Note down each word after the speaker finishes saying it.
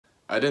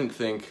I didn't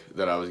think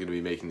that I was going to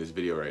be making this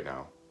video right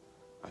now.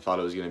 I thought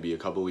it was going to be a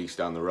couple weeks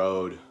down the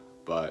road,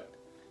 but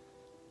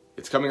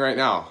it's coming right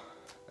now.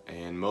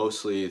 And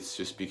mostly it's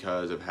just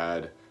because I've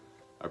had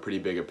a pretty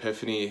big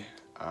epiphany.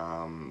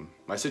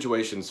 My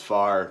situation's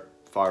far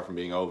from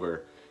being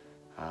over,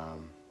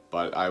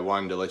 but I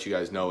wanted to let you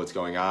guys know what's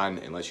going on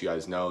and let you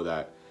guys know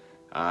that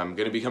I'm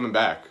going to be coming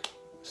back.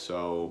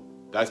 So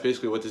that's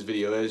basically what this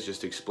video is,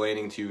 just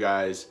explaining to you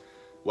guys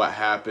what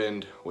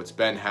happened, what's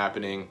been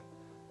happening,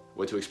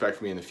 what to expect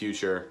from me in the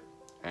future,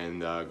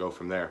 and go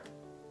from there.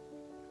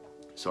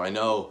 So I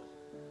know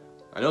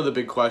the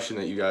big question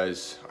that you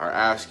guys are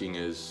asking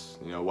is,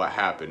 you know, what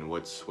happened,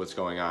 what's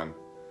going on.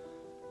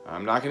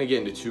 I'm not going to get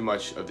into too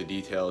much of the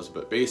details,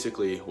 but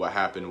basically what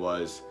happened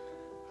was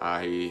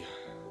there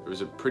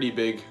was a pretty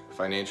big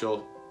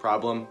financial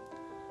problem,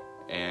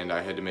 and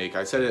I had to make,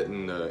 I said it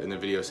in the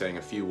video saying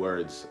a few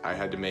words, I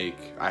have to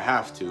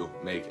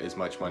make as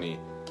much money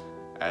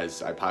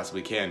as I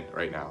possibly can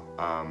right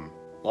now.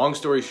 Long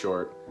story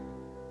short,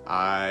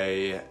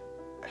 I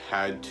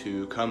had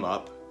to come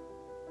up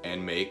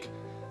and make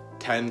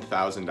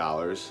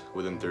 $10,000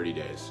 within 30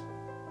 days.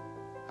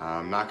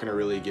 I'm not going to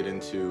really get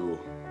into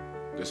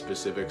the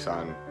specifics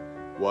on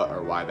what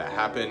or why that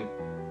happened,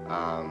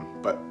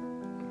 but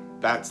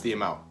that's the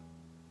amount.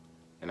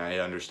 And I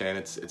understand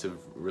it's a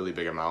really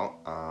big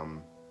amount,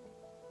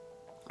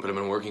 but I've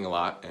been working a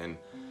lot, and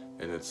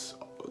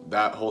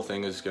that whole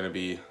thing is going to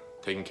be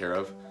taken care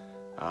of.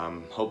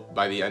 Hope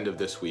by the end of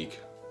this week,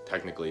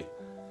 technically,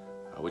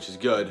 which is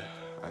good.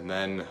 And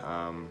then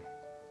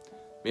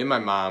me and my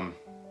mom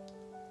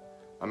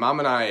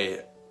and I's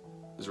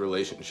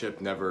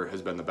relationship never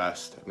has been the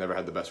best. I've never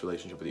had the best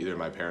relationship with either of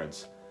my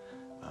parents.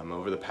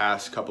 Over the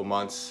past couple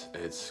months,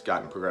 it's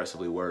gotten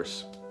progressively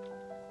worse.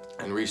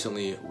 And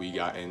recently we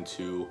got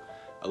into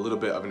a little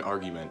bit of an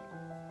argument,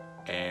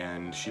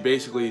 and she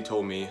basically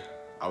told me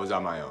I was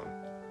on my own,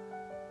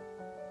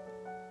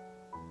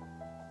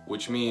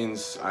 which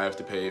means I have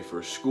to pay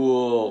for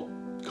school,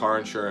 car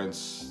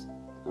insurance,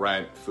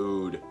 rent,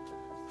 food,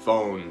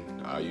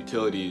 phone,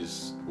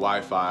 utilities,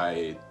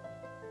 Wi-Fi,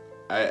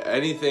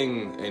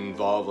 anything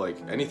involved, like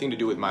anything to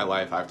do with my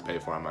life, I have to pay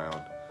for on my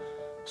own.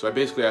 So I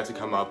basically have to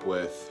come up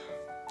with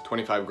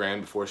 25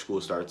 grand before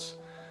school starts,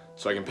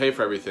 so I can pay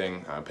for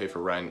everything, pay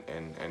for rent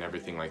and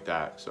everything like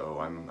that. So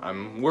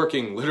I'm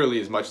working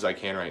literally as much as I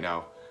can right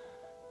now.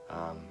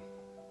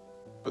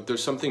 But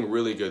there's something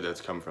really good that's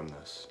come from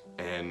this.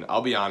 And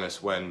I'll be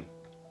honest, when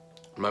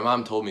my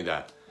mom told me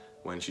that,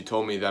 when she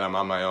told me that I'm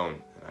on my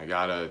own, and I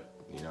gotta,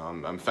 you know,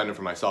 I'm fending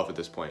for myself at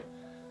this point.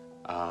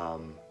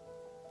 I'm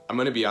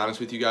gonna be honest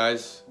with you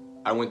guys,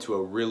 I went to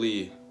a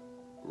really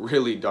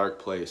dark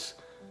place.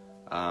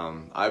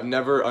 I've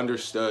never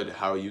understood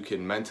how you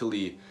can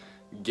mentally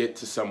get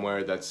to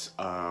somewhere that's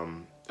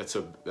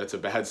a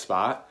bad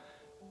spot.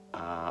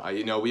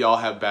 You know, we all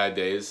have bad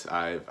days.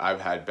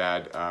 I've had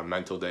bad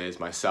mental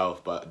days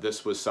myself, but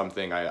this was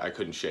something I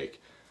couldn't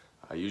shake.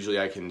 Usually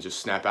I can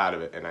just snap out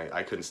of it, and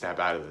I couldn't snap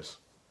out of this.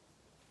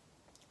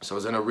 So I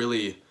was in a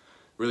really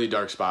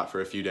dark spot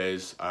for a few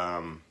days.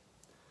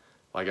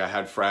 Like, I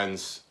had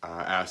friends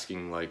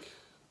asking, like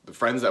the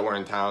friends that were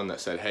in town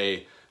that said,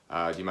 hey,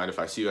 do you mind if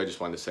I see you? I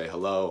just wanted to say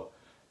hello.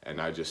 And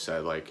I just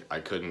said, like, I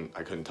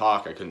couldn't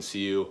talk, I couldn't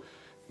see you.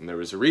 And there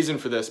was a reason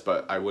for this,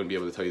 but I wouldn't be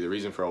able to tell you the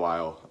reason for a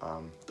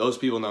while. Those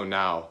people know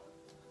now,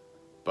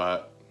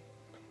 but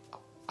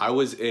I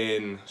was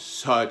in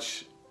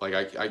such, like,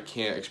 I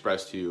can't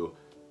express to you,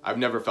 I've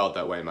never felt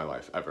that way in my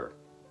life, ever.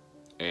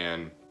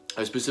 And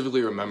I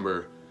specifically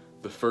remember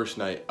the first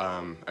night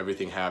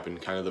everything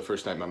happened, kind of the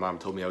first night my mom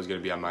told me I was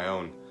gonna be on my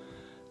own.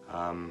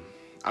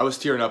 I was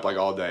tearing up like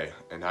all day,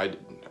 and I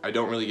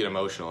don't really get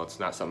emotional. It's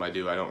not something I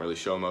do. I don't really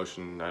show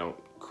emotion. I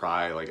don't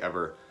cry, like,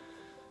 ever.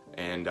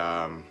 And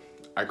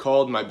I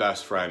called my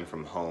best friend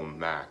from home,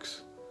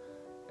 Max,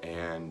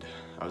 and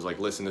I was like,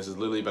 listen, this has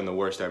literally been the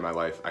worst day of my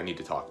life. I need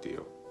to talk to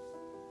you.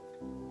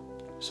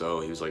 So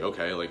he was like,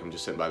 okay, like, I'm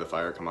just sitting by the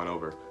fire, come on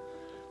over.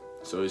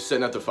 So he's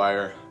sitting at the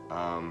fire,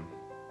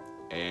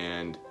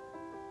 and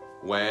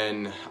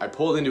when I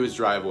pulled into his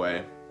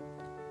driveway,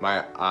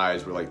 my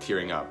eyes were like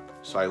tearing up.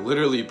 So I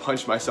literally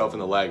punched myself in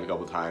the leg a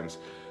couple times,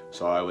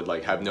 so I would,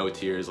 like, have no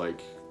tears.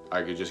 Like,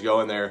 I could just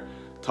go in there,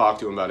 talk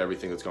to him about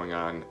everything that's going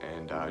on,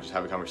 and just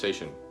have a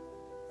conversation.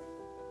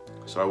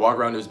 So I walk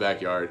around to his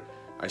backyard,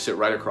 I sit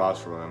right across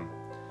from him,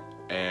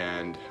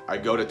 and I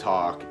go to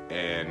talk,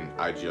 and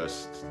I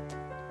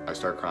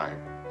start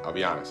crying. I'll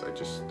be honest,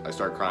 I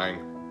start crying,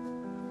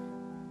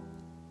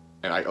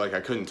 and I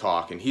couldn't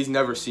talk, and he's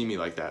never seen me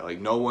like that. Like,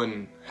 no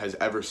one has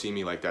ever seen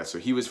me like that, so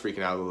he was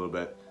freaking out a little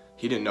bit.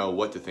 He didn't know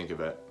what to think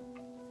of it.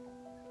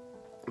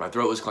 My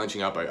throat was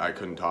clenching up, I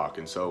couldn't talk.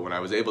 And so when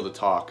I was able to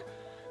talk,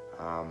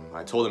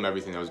 I told him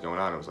everything that was going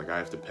on. I was like, I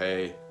have to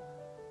pay,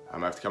 I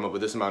have to come up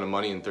with this amount of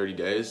money in 30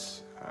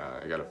 days.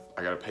 I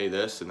gotta pay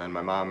this. And then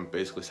my mom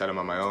basically said I'm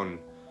on my own,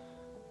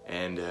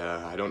 and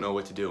I don't know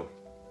what to do.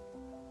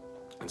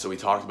 And so we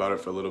talked about it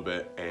for a little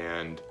bit,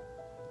 and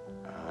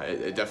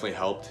it definitely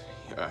helped.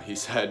 He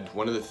said,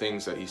 one of the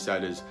things that he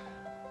said is,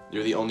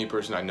 you're the only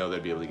person I know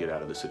that'd be able to get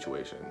out of this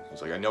situation.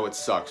 He's like, I know it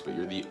sucks, but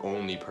you're the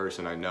only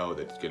person I know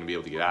that's gonna be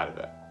able to get out of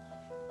it.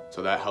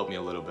 So that helped me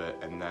a little bit.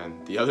 And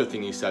then the other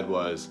thing he said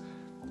was,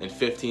 in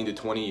 15 to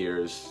 20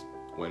 years,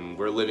 when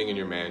we're living in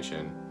your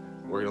mansion,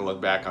 we're gonna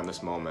look back on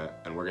this moment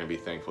and we're gonna be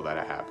thankful that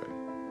it happened.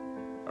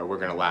 Or we're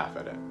gonna laugh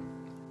at it.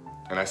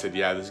 And I said,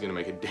 yeah, this is gonna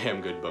make a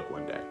damn good book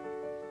one day.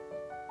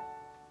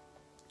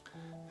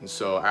 And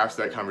so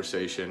after that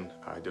conversation,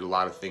 I did a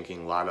lot of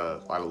thinking, a lot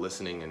of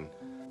listening, and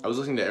I was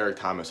listening to Eric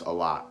Thomas a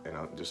lot,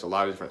 just a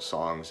lot of different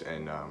songs.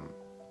 And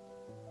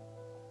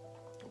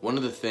one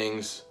of the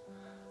things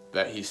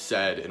that he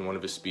said in one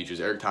of his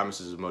speeches, Eric Thomas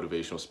is a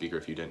motivational speaker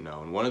if you didn't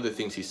know, and one of the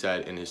things he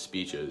said in his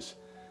speeches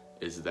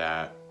is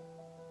that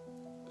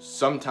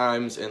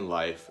sometimes in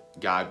life,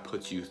 God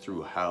puts you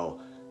through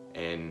hell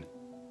and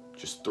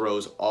just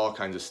throws all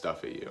kinds of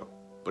stuff at you.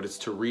 But it's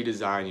to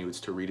redesign you, it's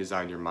to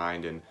redesign your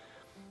mind.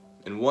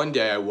 And one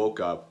day I woke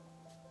up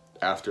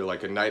after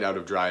like a night out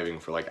of driving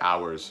for like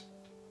hours.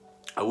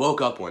 I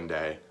woke up one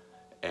day,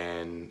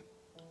 and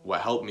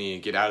what helped me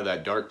get out of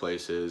that dark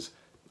place is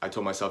I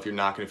told myself, you're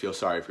not going to feel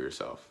sorry for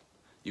yourself.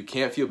 You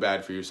can't feel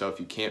bad for yourself.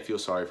 You can't feel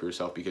sorry for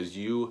yourself because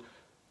you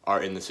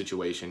are in the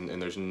situation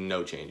and there's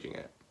no changing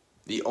it.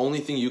 The only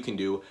thing you can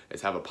do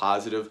is have a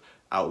positive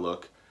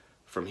outlook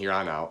from here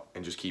on out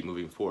and just keep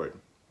moving forward.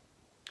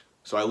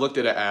 So I looked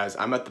at it as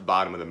I'm at the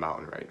bottom of the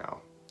mountain right now.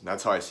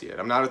 That's how I see it.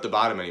 I'm not at the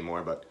bottom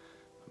anymore, but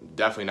I'm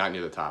definitely not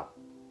near the top.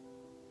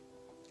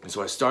 And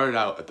so I started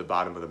out at the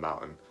bottom of the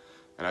mountain,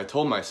 and I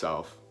told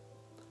myself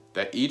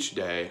that each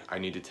day I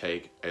need to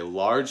take a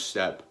large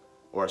step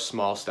or a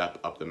small step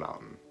up the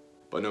mountain.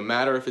 But no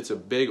matter if it's a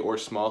big or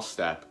small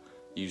step,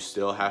 you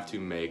still have to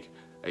make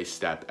a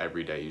step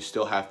every day. You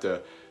still have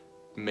to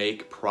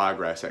make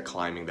progress at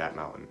climbing that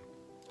mountain.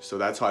 So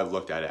that's how I've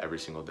looked at it every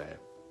single day.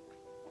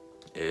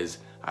 Is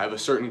I have a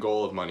certain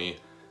goal of money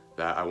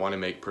that I want to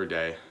make per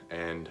day,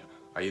 and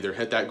I either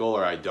hit that goal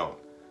or I don't.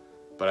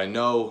 But I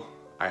know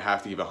I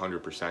have to give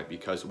 100%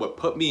 because what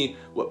put me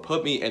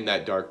in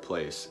that dark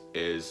place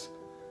is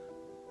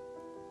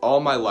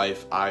all my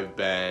life I've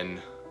been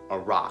a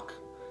rock,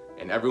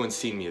 and everyone's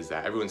seen me as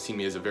that. Everyone's seen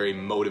me as a very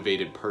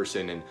motivated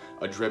person and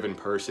a driven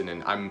person,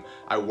 and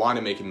I want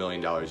to make $1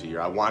 million a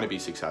year. I want to be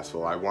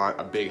successful. I want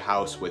a big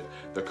house with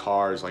the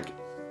cars. Like,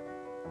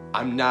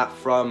 I'm not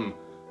from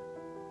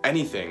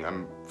anything.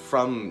 I'm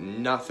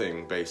from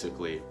nothing,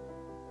 basically.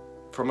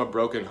 From a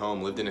broken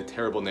home, lived in a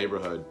terrible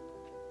neighborhood.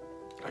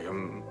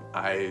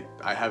 I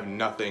have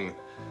nothing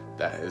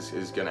that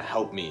is gonna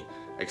help me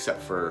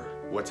except for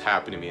what's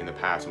happened to me in the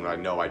past and what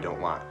I know I don't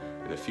want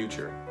in the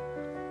future.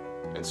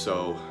 And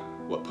so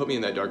what put me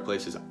in that dark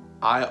place is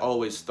I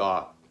always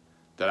thought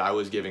that I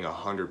was giving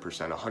 100%,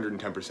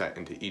 110%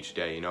 into each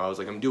day. You know, I was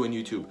like, I'm doing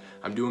YouTube,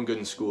 I'm doing good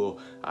in school.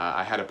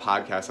 I had a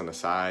podcast on the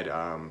side.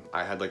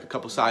 I had like a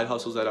couple side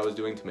hustles that I was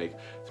doing to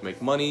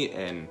make money,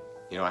 and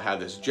you know, I had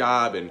this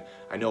job, and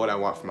I know what I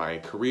want for my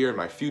career and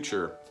my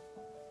future.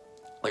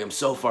 Like, I'm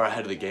so far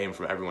ahead of the game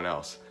from everyone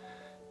else.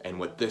 And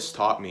what this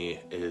taught me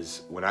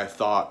is when I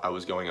thought I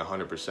was going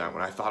 100%,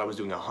 when I thought I was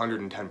doing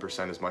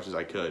 110% as much as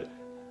I could,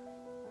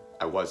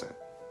 I wasn't.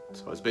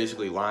 So I was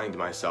basically lying to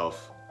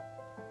myself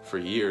for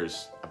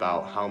years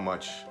about how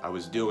much I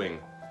was doing,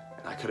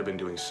 and I could have been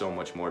doing so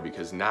much more,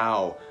 because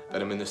now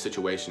that I'm in this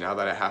situation, now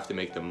that I have to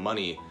make the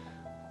money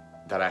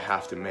that I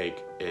have to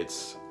make,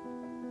 it's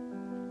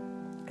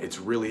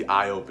really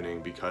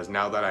eye-opening, because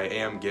now that I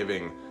am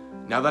giving,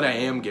 I'm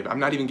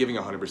not even giving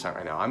 100%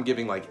 right now. I'm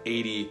giving like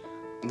 80,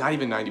 not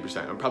even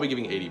 90%. I'm probably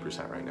giving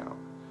 80% right now.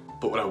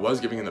 But what I was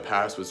giving in the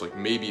past was like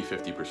maybe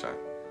 50%,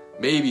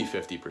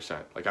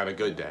 like on a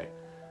good day.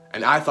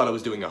 And I thought I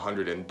was doing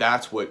 100, and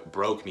that's what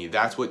broke me.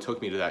 That's what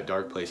took me to that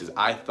dark place, is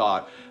I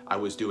thought I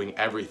was doing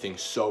everything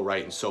so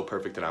right and so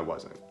perfect, and I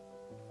wasn't.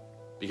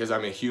 Because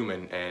I'm a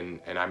human,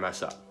 and I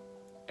mess up.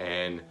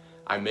 And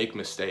I make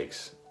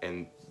mistakes,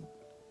 and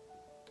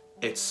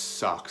it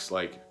sucks.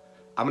 Like,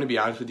 I'm gonna be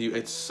honest with you,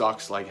 it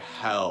sucks like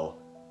hell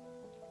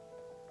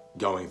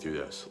going through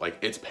this. Like,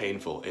 it's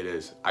painful, it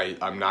is.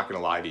 I'm not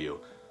gonna lie to you.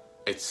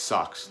 It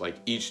sucks. Like,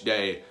 each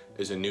day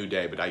is a new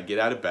day, but I get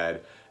out of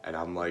bed, and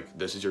I'm like,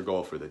 this is your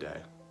goal for the day.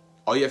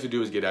 All you have to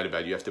do is get out of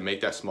bed. You have to make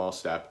that small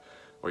step,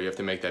 or you have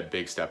to make that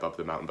big step up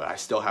the mountain, but I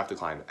still have to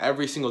climb.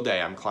 Every single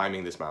day, I'm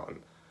climbing this mountain.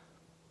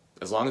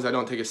 As long as I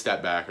don't take a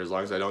step back, or as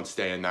long as I don't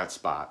stay in that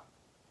spot,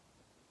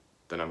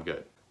 then I'm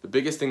good. The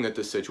biggest thing that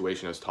this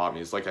situation has taught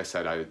me is, like I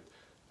said,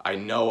 I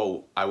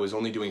know I was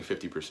only doing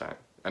 50%,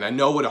 and I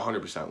know what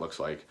 100% looks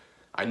like.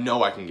 I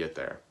know I can get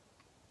there.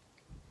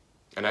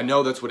 And I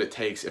know that's what it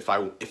takes if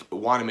I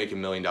want to make $1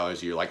 million a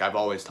year, like I've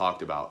always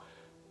talked about.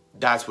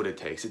 That's what it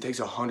takes. It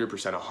takes 100%,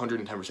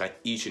 110%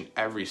 each and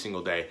every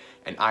single day,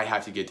 and I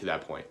have to get to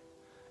that point.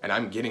 And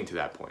I'm getting to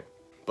that point.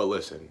 But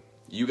listen,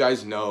 you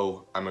guys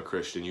know I'm a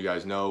Christian. You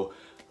guys know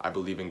I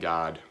believe in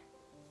God.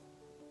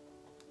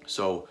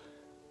 So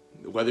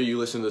whether you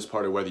listen to this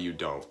part or whether you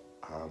don't,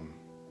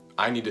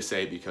 I need to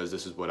say it because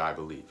this is what I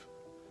believe.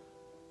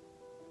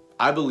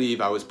 I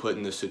believe I was put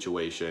in this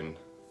situation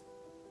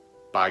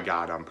by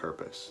God on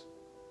purpose.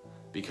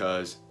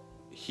 Because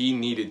he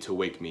needed to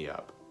wake me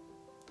up.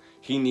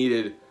 He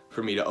needed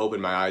for me to open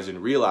my eyes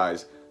and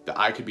realize that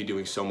I could be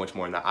doing so much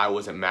more and that I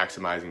wasn't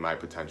maximizing my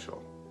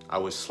potential. I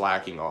was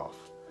slacking off.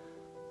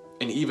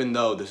 And even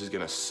though this is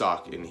gonna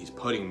suck and he's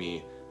putting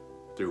me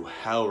through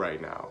hell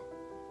right now,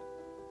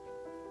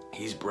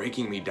 he's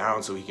breaking me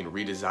down so he can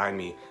redesign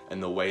me in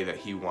the way that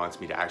he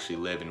wants me to actually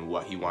live and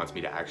what he wants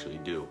me to actually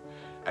do.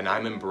 And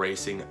I'm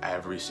embracing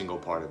every single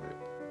part of it.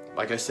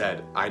 Like I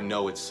said, I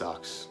know it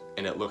sucks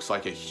and it looks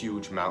like a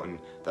huge mountain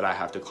that I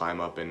have to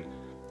climb up, and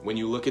when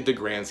you look at the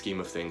grand scheme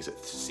of things,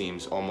 it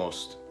seems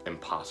almost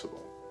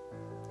impossible.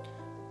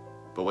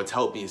 But what's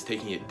helped me is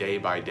taking it day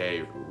by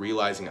day,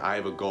 realizing I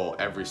have a goal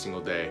every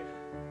single day,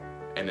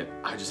 and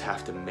I just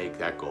have to make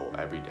that goal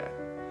every day.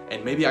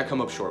 And maybe I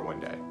come up short one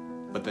day,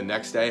 but the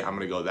next day I'm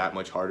gonna go that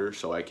much harder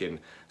so I can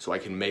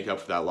make up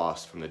for that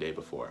loss from the day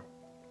before.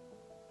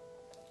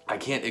 I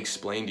can't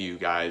explain to you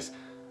guys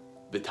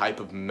the type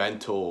of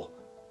mental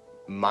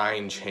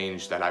mind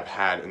change that I've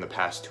had in the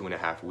past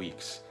 2.5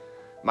 weeks.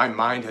 My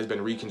mind has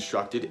been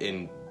reconstructed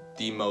in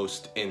the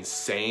most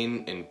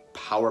insane and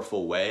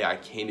powerful way. I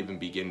can't even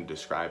begin to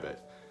describe it.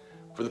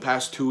 For the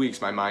past 2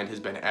 weeks, my mind has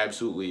been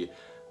absolutely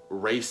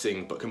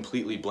racing but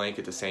completely blank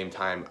at the same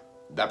time.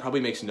 That probably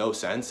makes no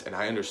sense, and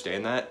I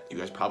understand that. You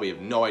guys probably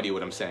have no idea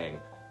what I'm saying.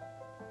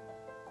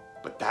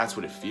 But that's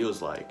what it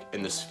feels like.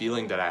 And this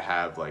feeling that I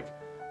have, like,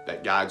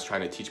 that God's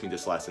trying to teach me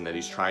this lesson, that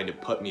he's trying to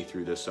put me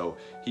through this so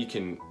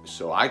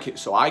I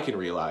can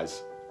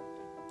realize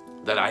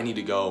that I need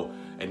to go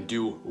and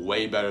do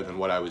way better than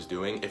what I was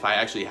doing. If I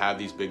actually have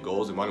these big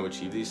goals and want to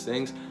achieve these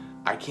things,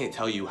 I can't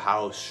tell you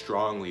how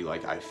strongly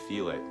like I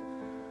feel it.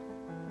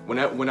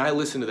 When I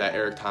listened to that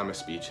Eric Thomas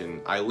speech,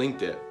 and I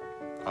linked it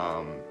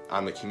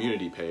on the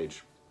community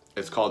page,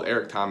 it's called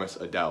Eric Thomas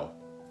Adele.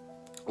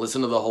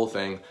 Listen to the whole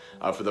thing.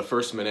 For the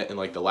first minute and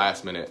like the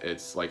last minute,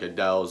 it's like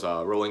Adele's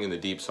Rolling in the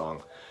Deep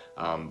song.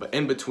 But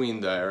in between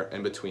there,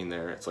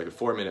 it's like a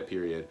 4-minute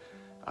period.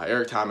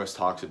 Eric Thomas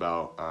talks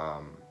about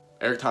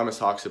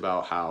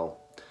how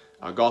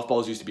golf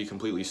balls used to be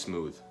completely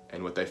smooth,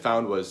 and what they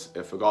found was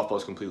if a golf ball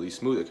is completely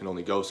smooth, it can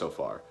only go so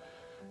far.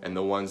 And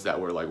the ones that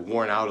were like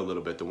worn out a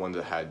little bit, the ones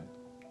that had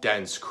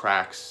dents,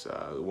 cracks,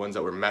 the ones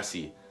that were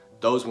messy,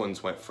 those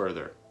ones went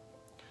further.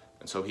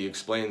 And so he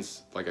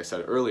explains, like I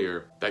said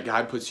earlier, that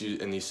God puts you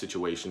in these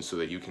situations so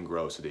that you can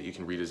grow, so that you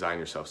can redesign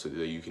yourself, so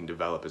that you can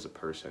develop as a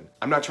person.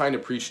 I'm not trying to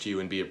preach to you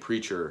and be a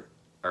preacher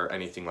or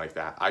anything like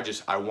that.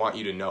 I want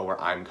you to know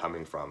where I'm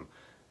coming from,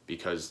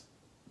 because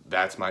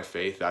that's my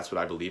faith, that's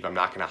what I believe. I'm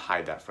not gonna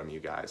hide that from you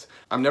guys.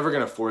 I'm never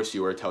gonna force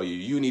you or tell you,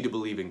 you need to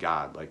believe in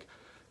God. Like,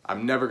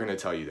 I'm never gonna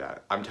tell you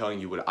that. I'm telling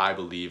you what I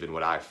believe and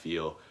what I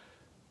feel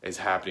is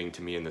happening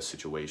to me in this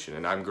situation.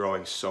 And I'm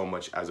growing so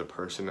much as a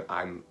person.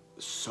 I'm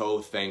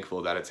so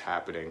thankful that it's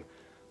happening.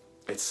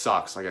 It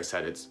sucks, like I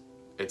said,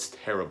 it's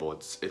terrible.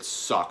 It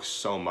sucks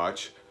so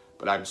much,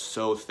 but I'm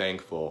so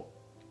thankful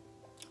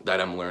that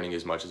I'm learning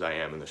as much as I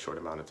am in this short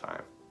amount of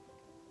time.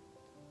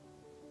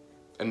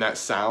 And that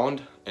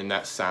sound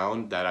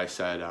that I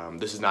said,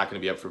 this is not gonna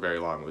be up for very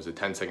long. It was a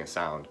 10-second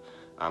sound.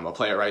 I'll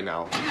play it right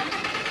now.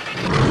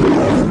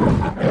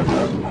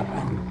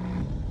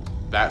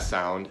 That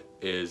sound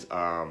is,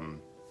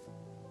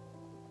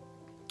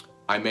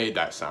 I made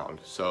that sound.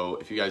 So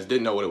if you guys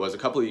didn't know what it was, a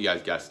couple of you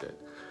guys guessed it.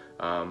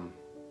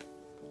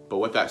 But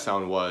what that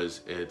sound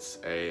was, it's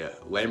a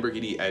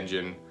Lamborghini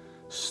engine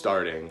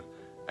starting,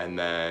 and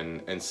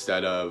then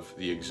instead of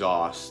the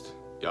exhaust,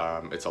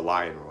 it's a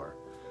lion roar.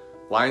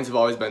 Lions have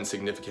always been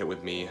significant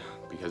with me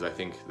because I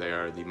think they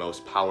are the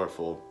most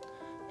powerful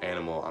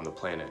animal on the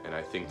planet, and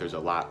I think there's a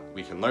lot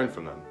we can learn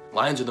from them.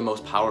 Lions are the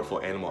most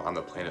powerful animal on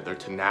the planet. Their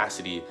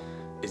tenacity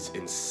is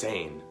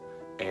insane.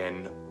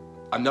 And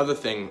another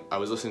thing, I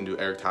was listening to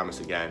Eric Thomas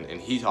again,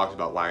 and he talks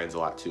about lions a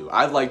lot too.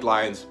 I've liked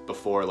lions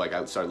before, like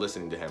I started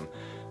listening to him,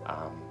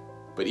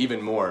 but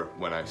even more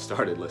when I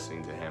started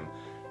listening to him.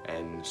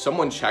 And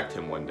someone checked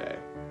him one day.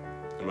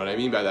 And what I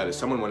mean by that is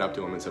someone went up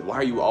to him and said, "Why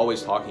are you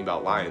always talking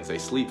about lions? They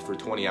sleep for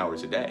 20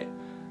 hours a day."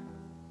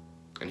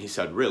 And he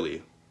said,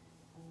 "Really?"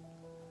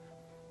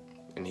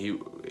 And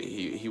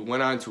he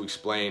went on to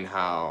explain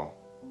how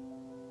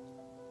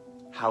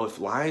if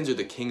lions are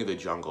the king of the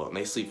jungle and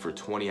they sleep for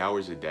 20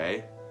 hours a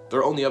day,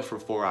 they're only up for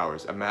 4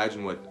 hours.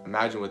 Imagine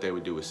what they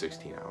would do with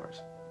 16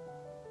 hours.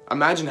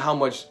 Imagine how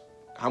much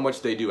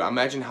they do.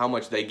 Imagine how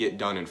much they get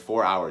done in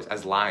 4 hours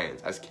as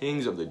lions, as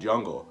kings of the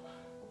jungle,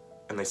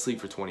 and they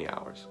sleep for 20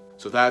 hours.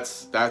 So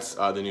that's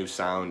the new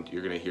sound.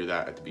 You're gonna hear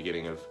that at the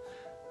beginning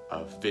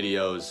of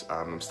videos.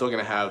 I'm still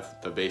gonna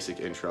have the basic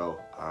intro,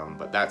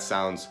 but that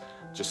sounds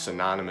just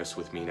synonymous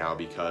with me now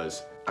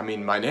because, I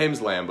mean, my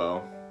name's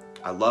Lambo.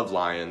 I love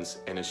lions,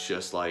 and it's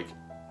just like,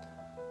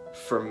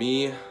 for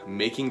me,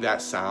 making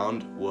that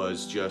sound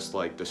was just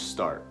like the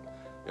start.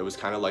 It was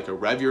kind of like a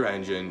rev your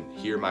engine,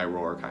 hear my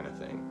roar kind of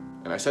thing.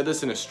 And I said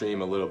this in a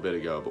stream a little bit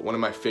ago, but one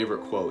of my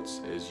favorite quotes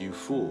is, "You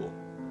fool.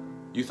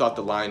 You thought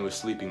the lion was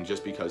sleeping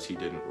just because he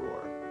didn't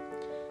roar."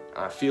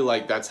 And I feel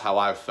like that's how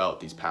I've felt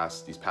these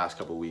past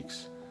couple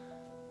weeks.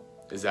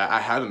 is that I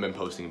haven't been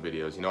posting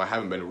videos. You know, I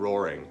haven't been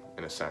roaring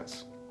in a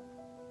sense.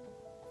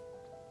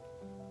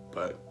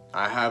 But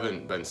I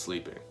haven't been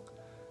sleeping.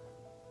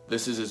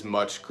 This is as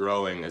much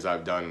growing as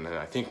I've done in,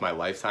 I think, my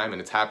lifetime,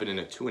 and it's happened in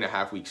a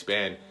 2.5-week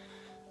span,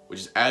 which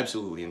is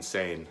absolutely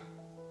insane.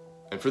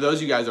 And for those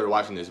of you guys that are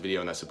watching this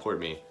video and that support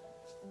me,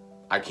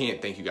 I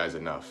can't thank you guys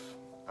enough.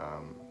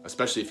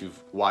 Especially if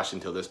you've watched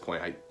until this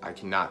point, I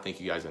cannot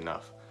thank you guys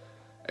enough.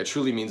 It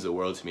truly means the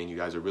world to me, and you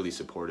guys are really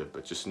supportive,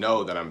 but just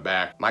know that I'm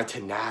back. My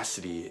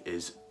tenacity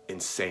is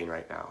insane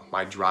right now.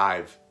 My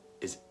drive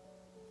is,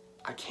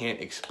 I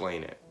can't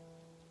explain it.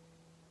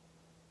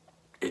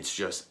 It's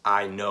just,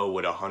 I know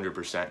what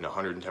 100% and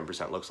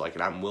 110% looks like,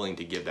 and I'm willing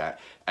to give that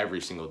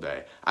every single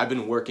day. I've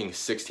been working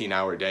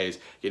 16-hour days,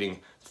 getting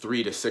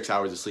 3 to 6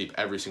 hours of sleep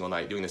every single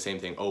night, doing the same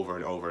thing over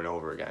and over and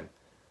over again.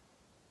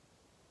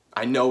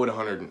 I know what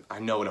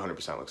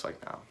 100% looks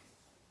like now.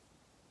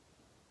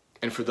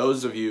 And for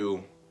those of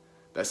you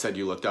that said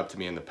you looked up to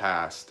me in the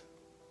past,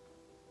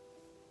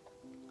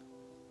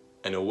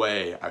 in a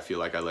way, I feel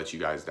like I let you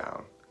guys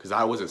down because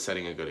I wasn't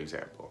setting a good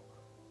example.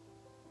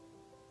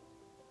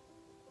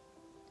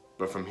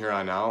 But from here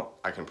on out,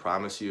 I can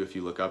promise you, if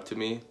you look up to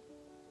me,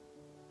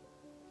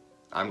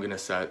 I'm going to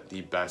set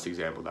the best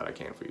example that I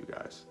can for you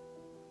guys.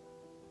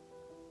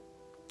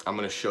 I'm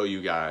going to show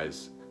you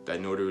guys that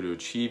in order to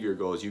achieve your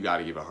goals, you got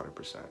to give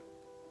 100%.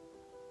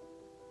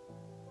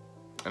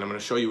 And I'm going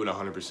to show you what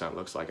 100%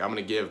 looks like. I'm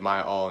going to give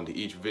my all into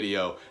each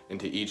video,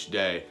 into each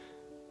day,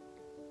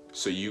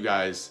 so you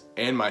guys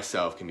and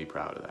myself can be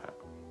proud of that.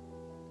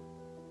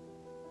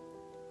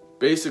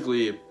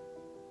 Basically,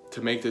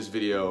 to make this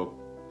video,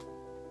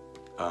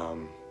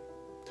 to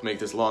make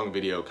this long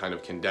video kind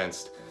of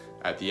condensed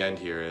at the end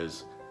here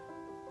is,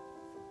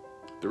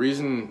 the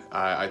reason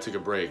I took a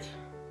break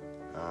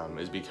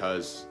is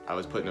because I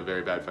was put in a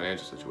very bad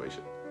financial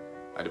situation.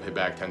 I had to pay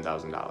back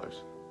 $10,000.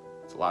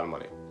 It's a lot of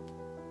money.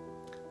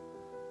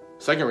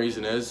 Second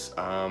reason is,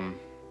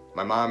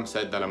 my mom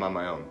said that I'm on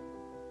my own.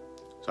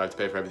 So I have to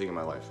pay for everything in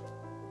my life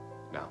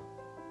now.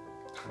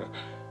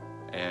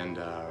 and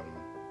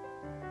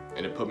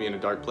it put me in a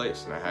dark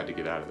place, and I had to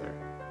get out of there.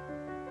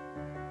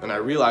 And I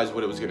realized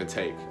what it was gonna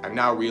take. I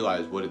now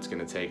realize what it's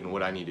gonna take and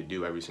what I need to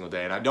do every single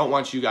day. And I don't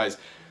want you guys,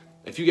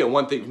 if you get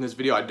one thing from this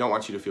video, I don't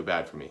want you to feel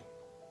bad for me.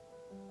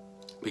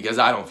 Because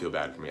I don't feel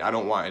bad for me. I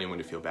don't want anyone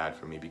to feel bad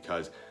for me,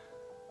 because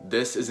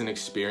this is an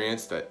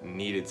experience that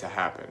needed to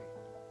happen.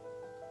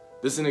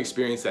 This is an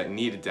experience that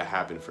needed to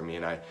happen for me,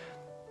 and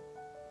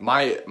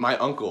my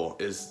uncle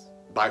is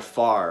by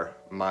far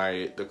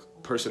the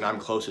person I'm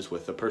closest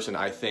with, the person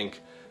I think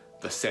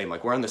the same.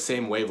 Like, we're on the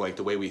same wavelength,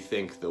 the way we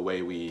think, the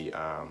way we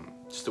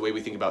just the way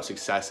we think about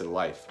success in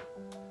life.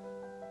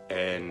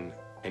 And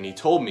he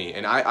told me,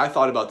 and I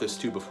thought about this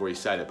too before he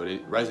said it, but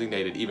it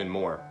resonated even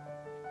more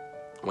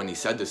when he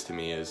said this to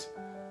me. Is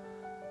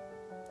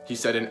he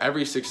said, in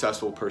every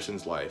successful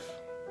person's life,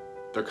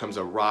 there comes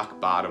a rock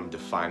bottom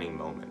defining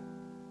moment.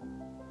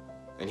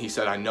 And he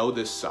said, I know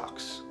this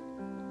sucks,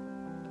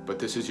 but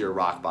this is your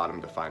rock bottom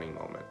defining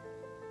moment.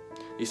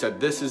 He said,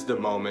 this is the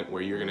moment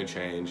where you're gonna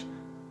change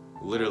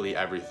literally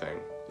everything.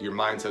 Your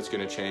mindset's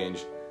gonna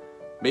change.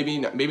 Maybe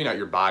not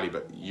your body,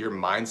 but your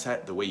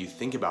mindset, the way you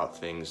think about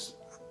things,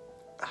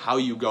 how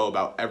you go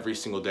about every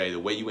single day, the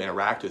way you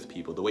interact with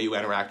people, the way you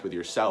interact with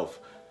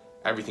yourself,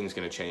 everything's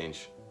gonna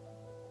change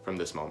from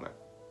this moment.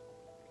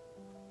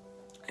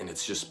 And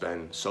it's just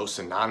been so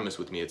synonymous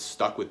with me. It's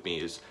stuck with me.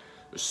 There's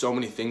so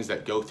many things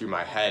that go through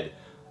my head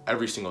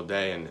every single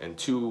day, and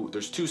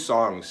there's two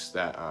songs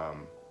that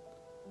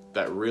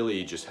that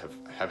really just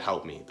have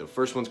helped me. The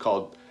first one's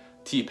called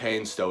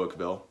T-Pain,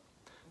 Stoicville.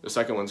 The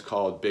second one's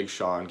called Big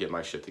Sean, Get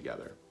My Shit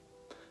Together.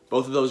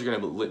 Both of those are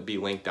gonna be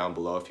linked down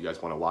below if you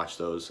guys wanna watch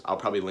those. I'll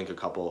probably link a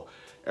couple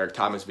Eric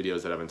Thomas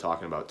videos that I've been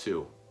talking about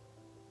too.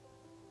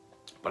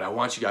 But I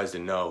want you guys to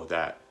know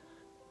that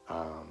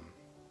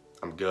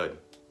I'm good.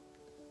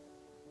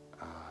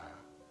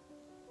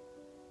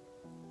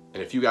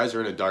 And if you guys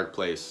are in a dark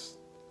place,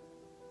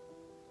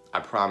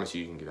 I promise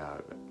you can get out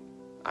of it.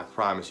 I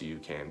promise you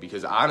can.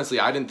 Because honestly,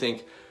 I didn't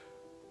think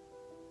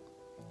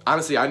I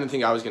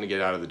was gonna get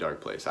out of the dark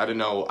place. I didn't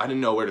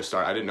know where to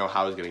start. I didn't know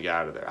how I was gonna get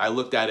out of there. I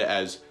looked at it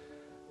as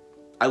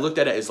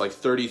like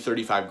 30,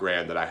 35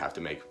 grand that I have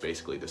to make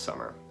basically this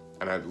summer.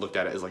 And I looked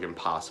at it as like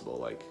impossible,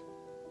 like,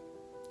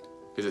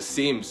 because it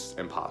seems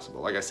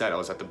impossible. Like I said, I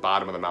was at the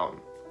bottom of the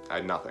mountain. I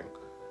had nothing.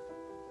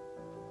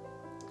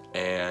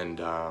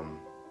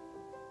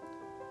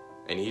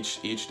 And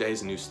each day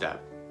is a new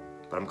step.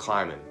 But I'm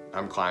climbing,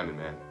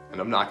 man.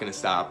 And I'm not gonna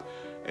stop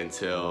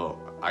until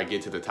I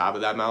get to the top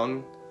of that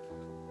mountain.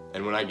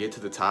 And when I get to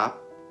the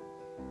top,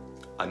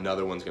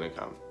 another one's gonna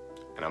come.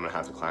 And I'm gonna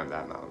have to climb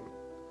that mountain.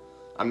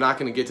 I'm not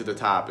gonna get to the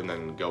top and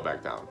then go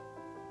back down.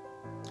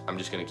 I'm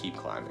just gonna keep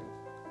climbing.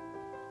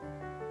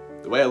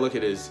 The way I look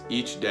at it is,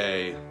 each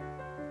day,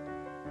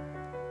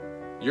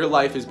 your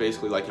life is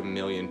basically like a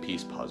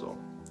 1,000,000-piece puzzle.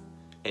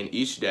 And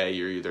each day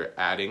you're either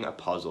adding a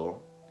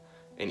puzzle,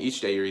 and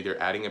each day you're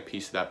either adding a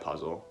piece to that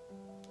puzzle,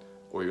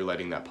 or you're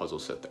letting that puzzle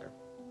sit there.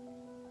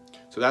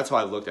 So that's how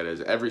I looked at it,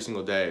 is every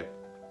single day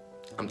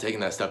I'm taking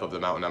that step up the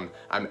mountain.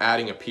 I'm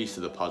adding a piece to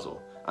the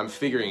puzzle. I'm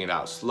figuring it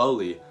out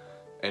slowly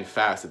and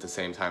fast at the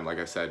same time. Like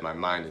I said, my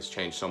mind has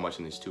changed so much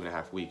in these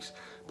 2.5 weeks.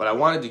 But I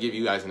wanted to give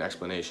you guys an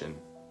explanation,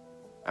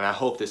 and I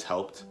hope this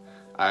helped.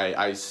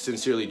 I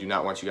sincerely do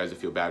not want you guys to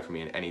feel bad for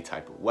me in any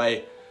type of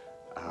way.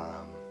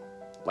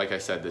 Like I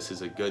said, this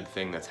is a good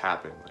thing that's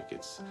happened. Like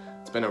it's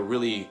been a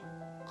really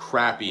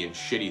crappy and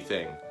shitty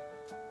thing,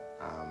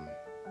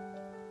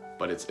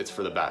 but it's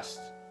for the best,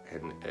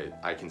 and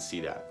I can see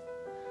that.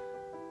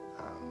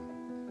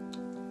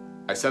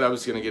 I said I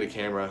was gonna get a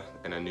camera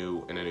and a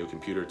new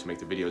computer to make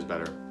the videos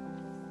better.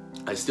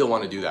 I still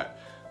want to do that.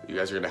 You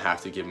guys are gonna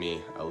have to give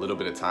me a little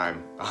bit of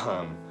time,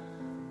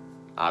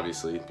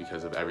 obviously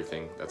because of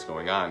everything that's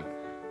going on.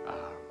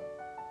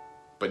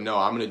 But no,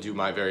 I'm gonna do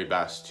my very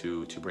best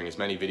to bring as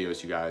many videos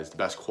to you guys, the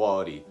best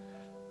quality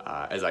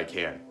as I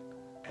can,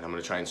 and I'm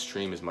gonna try and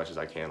stream as much as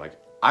I can. Like,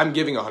 I'm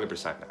giving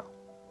 100% now.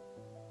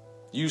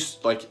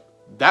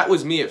 That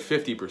was me at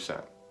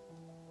 50%,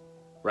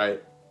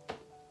 right?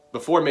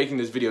 Before making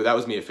this video, that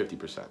was me at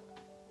 50%.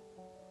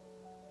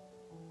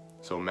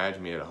 So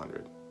imagine me at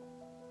 100.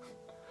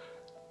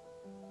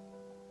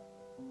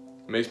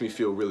 It makes me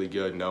feel really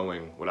good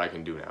knowing what I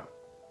can do now.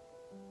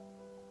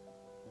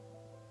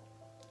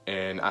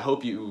 And I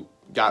hope you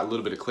got a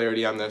little bit of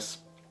clarity on this.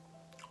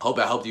 I hope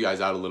I helped you guys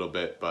out a little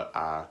bit, but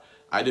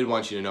I did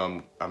want you to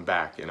know I'm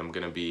back, and I'm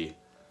gonna be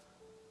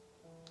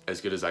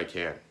as good as I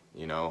can,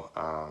 you know.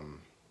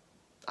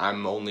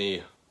 I'm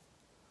only,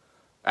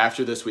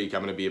 after this week,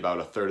 I'm gonna be about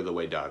 1/3 of the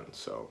way done.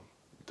 So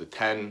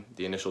the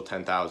initial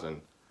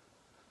 10,000,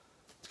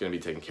 it's gonna be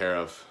taken care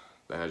of.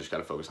 Then I just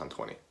gotta focus on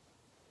 20.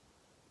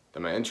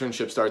 Then my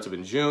internship starts up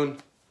in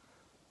June.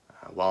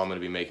 While I'm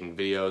gonna be making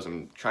videos,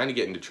 I'm trying to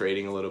get into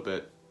trading a little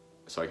bit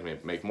so I can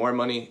make more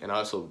money, and I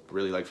also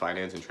really like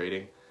finance and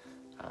trading.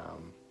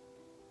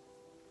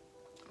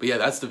 But yeah,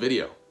 that's the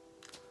video.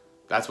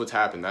 That's what's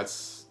happened.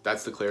 That's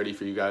the clarity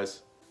for you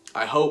guys.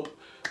 I hope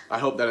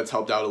that it's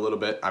helped out a little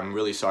bit. I'm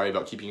really sorry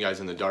about keeping you guys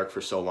in the dark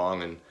for so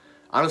long, and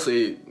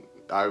honestly,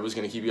 I was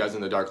gonna keep you guys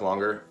in the dark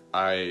longer.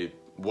 I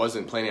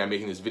wasn't planning on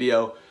making this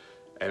video,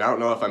 and I don't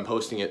know if I'm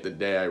posting it the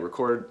day I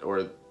record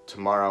or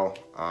tomorrow.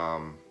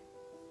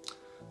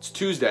 It's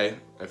Tuesday,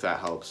 if that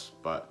helps,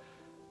 but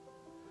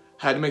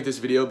I had to make this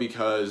video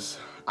because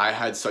I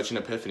had such an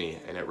epiphany,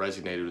 and it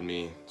resonated with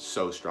me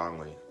so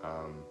strongly.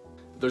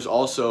 There's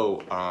also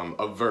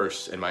a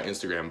verse in my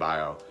Instagram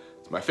bio.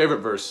 It's my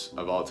favorite verse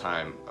of all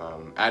time.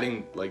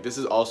 Adding, like, this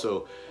is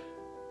also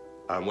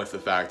with the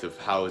fact of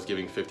how I was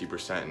giving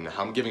 50% and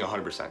how I'm giving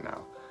 100%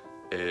 now,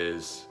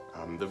 is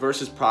the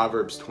verse is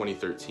Proverbs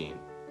 20:13,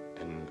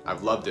 and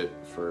I've loved it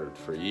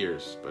for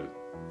years, but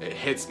it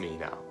hits me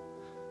now.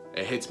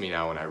 It hits me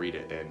now when I read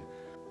it. And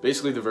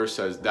basically the verse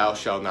says, "Thou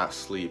shalt not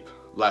sleep,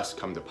 lest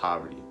come to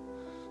poverty.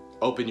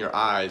 Open your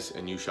eyes,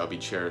 and you shall be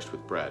cherished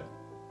with bread."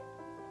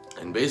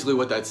 And basically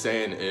what that's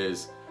saying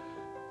is,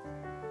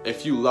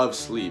 if you love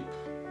sleep,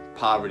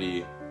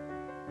 poverty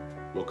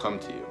will come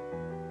to you.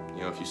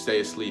 You know, if you stay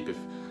asleep,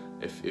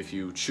 if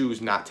you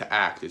choose not to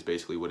act, is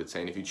basically what it's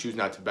saying. If you choose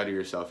not to better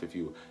yourself, if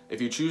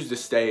you choose to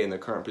stay in the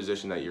current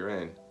position that you're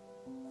in,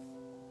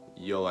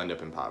 you'll end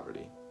up in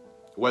poverty.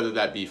 Whether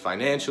that be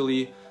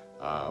financially,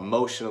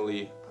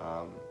 emotionally,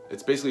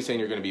 it's basically saying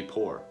you're going to be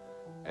poor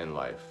in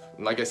life.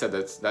 And like I said,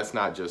 that's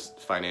not just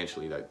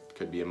financially, that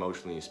could be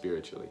emotionally,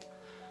 spiritually.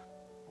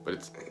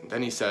 But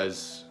then he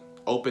says,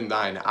 "Open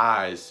thine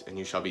eyes, and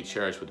you shall be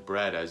cherished with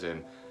bread," as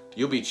in,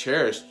 you'll be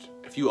cherished.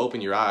 If you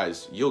open your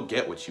eyes, you'll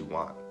get what you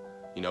want.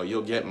 You know,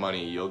 you'll get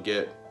money, you'll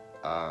get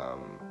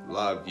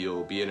love,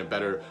 you'll be in a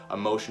better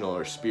emotional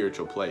or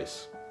spiritual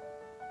place.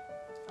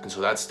 And so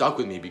that stuck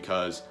with me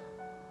because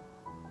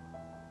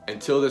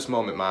until this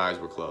moment, my eyes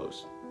were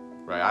closed,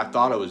 right? I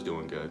thought I was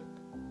doing good.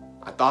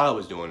 I thought I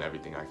was doing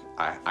everything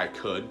I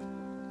could,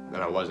 and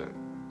I wasn't.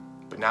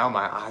 But now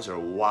my eyes are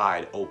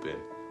wide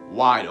open.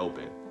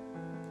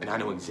 And I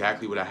know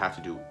exactly what I have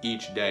to do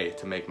each day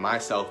to make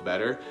myself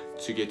better,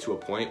 to get to a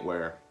point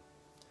where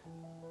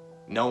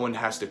no one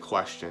has to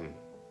question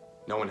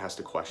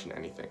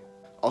anything.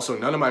 Also,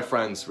 none of my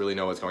friends really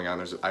know what's going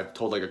on. I've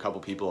told like a couple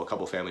people, a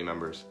couple family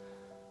members,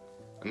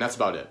 and that's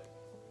about it.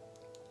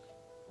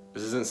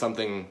 This isn't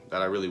something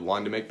that I really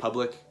wanted to make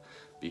public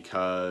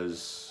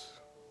because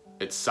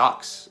it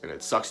sucks, and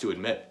it sucks to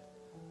admit.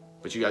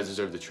 But you guys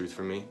deserve the truth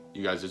from me.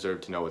 You guys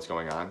deserve to know what's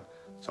going on.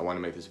 So I want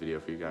to make this video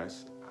for you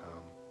guys.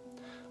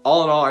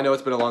 All in all, I know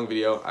it's been a long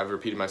video. I've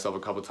repeated myself a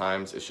couple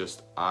times. It's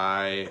just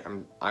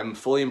I'm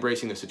fully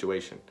embracing the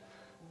situation.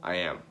 I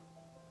am.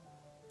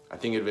 I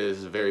think of it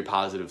as a very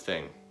positive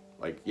thing.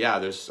 Like, yeah,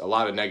 there's a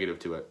lot of negative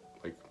to it.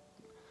 Like,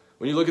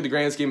 when you look at the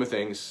grand scheme of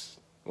things,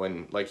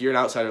 when like you're an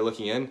outsider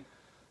looking in,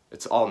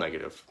 it's all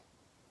negative.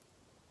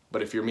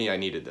 But if you're me, I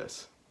needed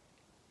this.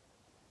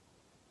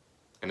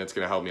 And it's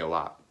gonna help me a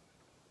lot.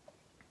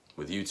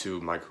 With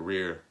YouTube, my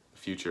career, the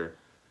future,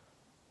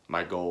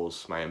 my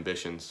goals, my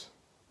ambitions.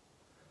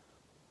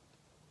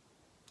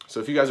 So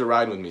if you guys are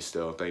riding with me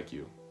still, thank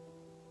you.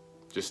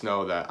 Just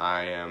know that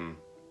I am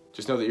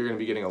just know that you're going to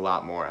be getting a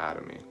lot more out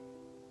of me.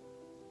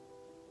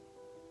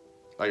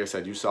 Like I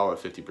said, you saw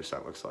what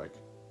 50% looks like.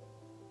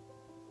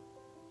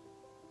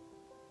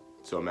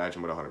 So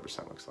imagine what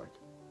 100% looks like.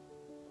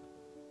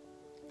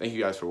 Thank you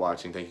guys for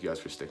watching. Thank you guys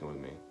for sticking with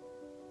me.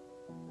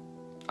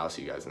 I'll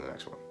see you guys in the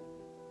next one.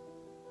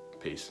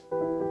 Peace.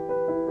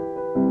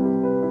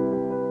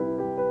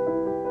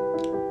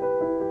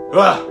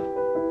 Ah!